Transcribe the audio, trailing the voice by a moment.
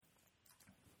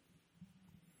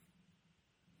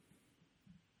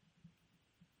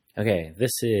Okay,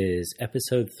 this is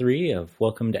episode 3 of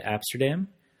Welcome to Amsterdam.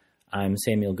 I'm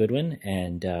Samuel Goodwin,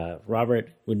 and Robert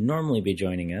would normally be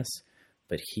joining us,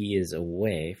 but he is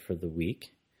away for the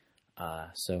week,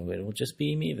 so it will just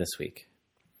be me this week.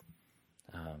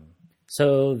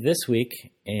 So this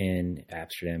week in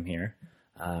Amsterdam here,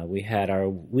 we had our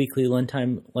weekly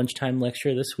lunchtime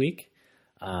lecture this week.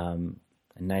 A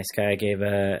nice guy gave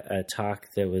a talk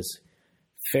that was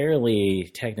fairly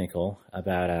technical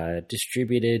about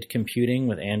distributed computing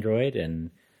with Android and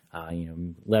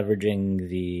leveraging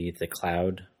the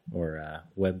cloud or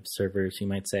web servers, you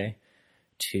might say,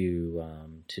 to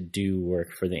do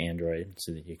work for the Android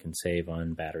so that you can save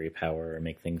on battery power or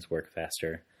make things work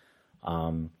faster.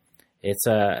 The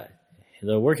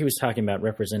work he was talking about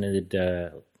represented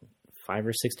 5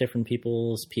 or 6 different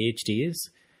people's PhDs,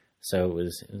 so it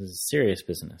was serious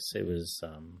business. It was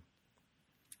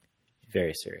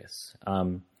very serious.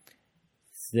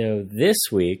 So this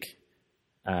week,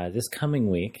 this coming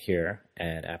week here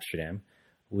at Amsterdam,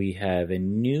 we have a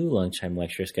new lunchtime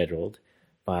lecture scheduled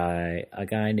by a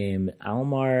guy named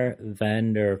Almar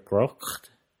van der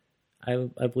Krocht. I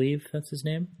believe that's his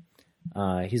name.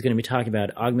 He's going to be talking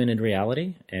about augmented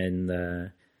reality, and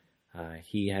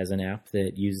he has an app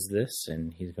that uses this,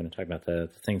 and he's going to talk about the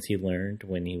things he learned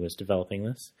when he was developing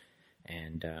this.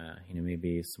 And,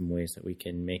 maybe some ways that we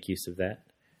can make use of that.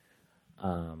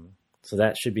 So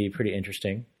that should be pretty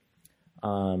interesting.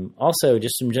 Also,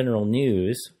 just some general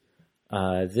news.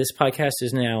 This podcast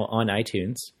is now on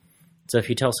iTunes. So if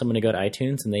you tell someone to go to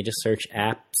iTunes and they just search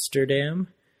Amsterdam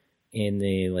in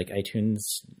the iTunes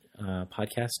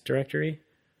podcast directory,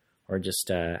 or just,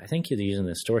 I think you're using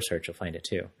the store search, you'll find it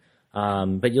too.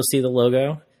 But you'll see the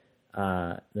logo.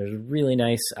 There's a really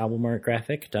nice album art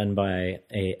graphic done by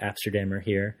a Amsterdammer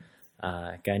here,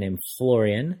 a guy named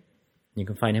Florian. You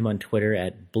can find him on Twitter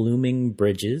at Blooming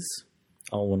Bridges,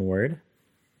 all one word.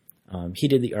 He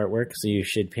did the artwork, so you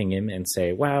should ping him and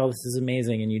say, "Wow, this is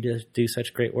amazing, and you do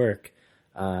such great work.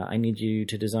 I need you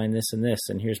to design this,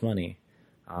 and here's money."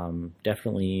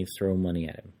 Definitely throw money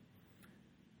at him.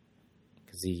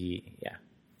 Because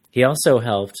he also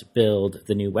helped build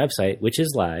the new website, which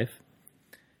is live.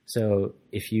 So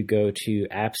if you go to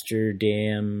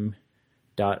amsterdam.rs,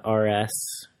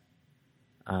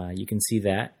 you can see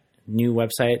that. New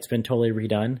website, it's been totally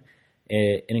redone.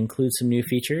 It includes some new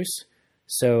features.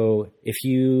 So if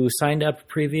you signed up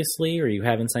previously or you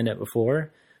haven't signed up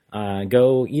before,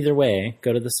 go either way.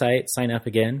 Go to the site, sign up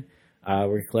again.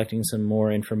 We're collecting some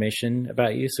more information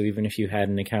about you. So even if you had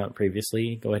an account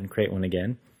previously, go ahead and create one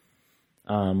again.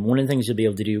 One of the things you'll be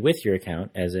able to do with your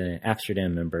account as an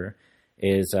Amsterdam member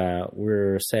is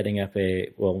we're setting up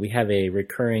we have a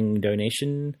recurring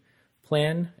donation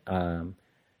plan,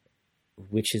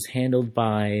 which is handled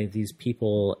by these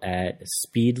people at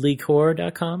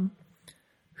speedlycore.com,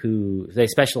 who they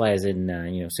specialize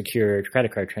in secure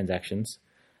credit card transactions,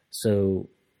 so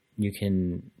you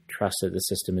can trust that the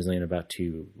system isn't about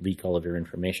to leak all of your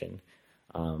information.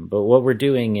 But what we're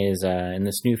doing is in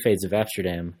this new phase of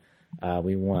Amsterdam,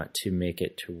 we want to make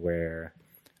it to where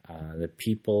the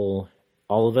people,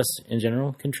 all of us in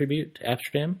general, contribute to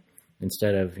Amsterdam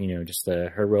instead of just the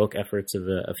heroic efforts of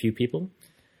a few people.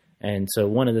 And so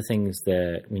one of the things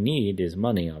that we need is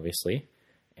money, obviously.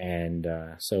 And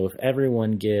so if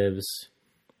everyone gives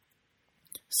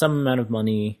some amount of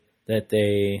money that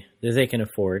they can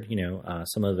afford,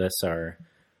 some of us are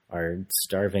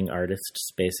starving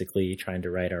artists, basically trying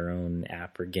to write our own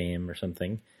app or game or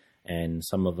something, and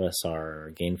some of us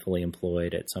are gainfully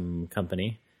employed at some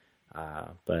company.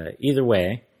 But either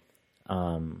way,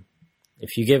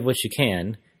 if you give what you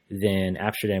can, then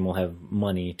Amsterdam will have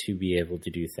money to be able to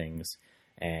do things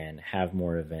and have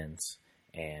more events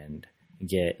and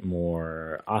get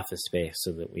more office space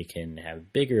so that we can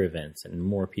have bigger events and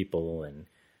more people and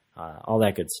all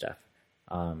that good stuff.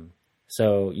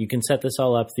 So you can set this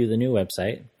all up through the new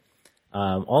website.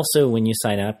 Also, when you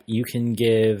sign up, you can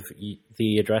give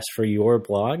the address for your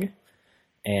blog,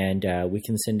 and we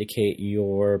can syndicate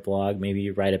your blog. Maybe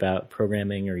you write about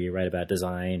programming or you write about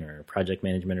design or project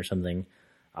management or something.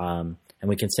 And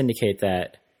we can syndicate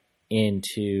that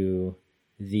into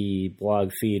the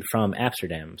blog feed from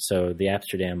Amsterdam. So the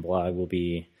Amsterdam blog will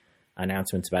be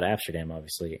announcements about Amsterdam,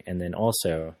 obviously, and then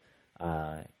also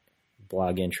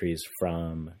blog entries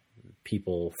from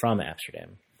people from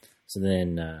Amsterdam. So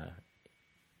then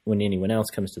when anyone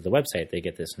else comes to the website, they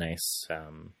get this nice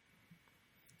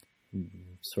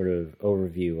sort of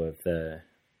overview of the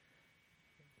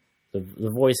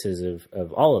voices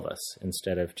of all of us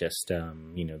instead of just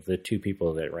the 2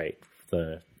 people that write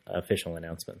the official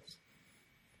announcements.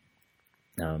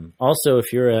 Also,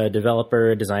 if you're a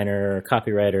developer, designer, or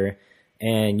copywriter,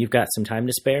 and you've got some time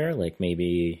to spare, like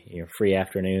maybe free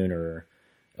afternoon or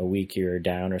a week you're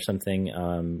down or something,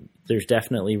 there's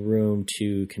definitely room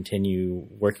to continue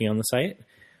working on the site.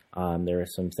 There are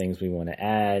some things we want to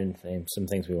add and some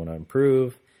things we want to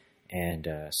improve. And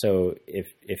so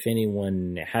if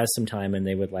anyone has some time and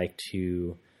they would like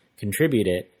to contribute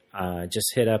it,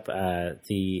 just hit up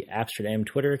the Amsterdam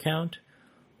Twitter account,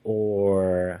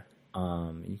 or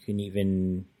you can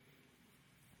even,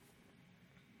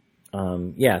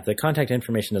 the contact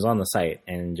information is on the site,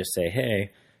 and just say,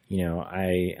 hey,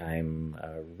 I'm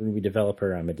a Ruby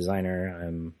developer, I'm a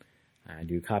designer, I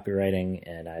do copywriting,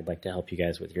 and I'd like to help you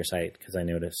guys with your site because I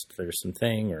noticed there's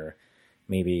something, or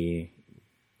maybe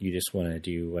you just want to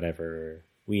do whatever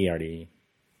we already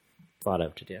thought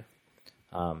of to do.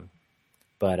 So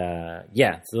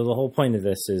the whole point of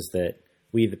this is that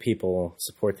we, the people,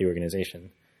 support the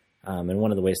organization. And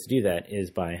one of the ways to do that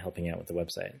is by helping out with the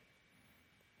website.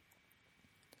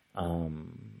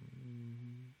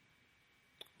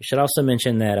 We should also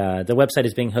mention that the website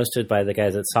is being hosted by the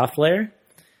guys at SoftLayer.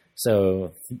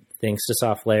 So thanks to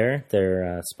SoftLayer,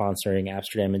 they're sponsoring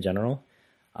Amsterdam in general.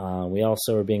 We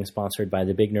also are being sponsored by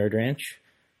the Big Nerd Ranch,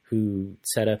 who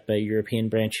set up a European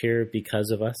branch here because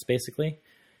of us, basically.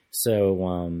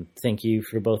 So thank you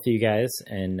for both of you guys.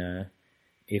 And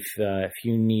if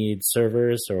you need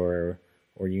servers or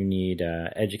you need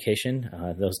education,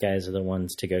 those guys are the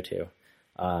ones to go to.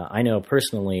 I know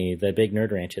personally the Big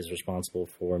Nerd Ranch is responsible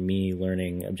for me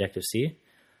learning Objective-C,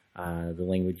 the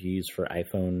language used for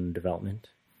iPhone development.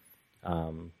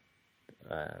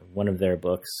 One of their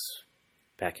books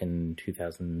back in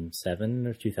 2007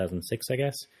 or 2006, I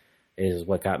guess, is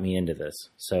what got me into this.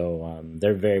 So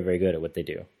they're very, very good at what they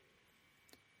do.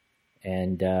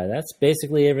 And that's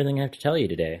basically everything I have to tell you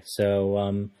today.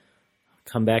 So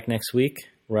come back next week.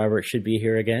 Robert should be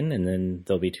here again, and then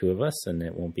there'll be two of us, and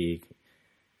it won't be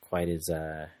quite as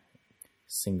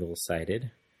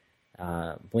single-sided.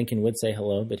 Blinken would say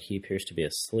hello, but he appears to be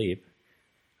asleep.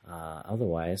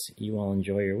 Otherwise, you all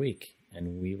enjoy your week,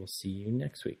 and we will see you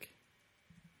next week.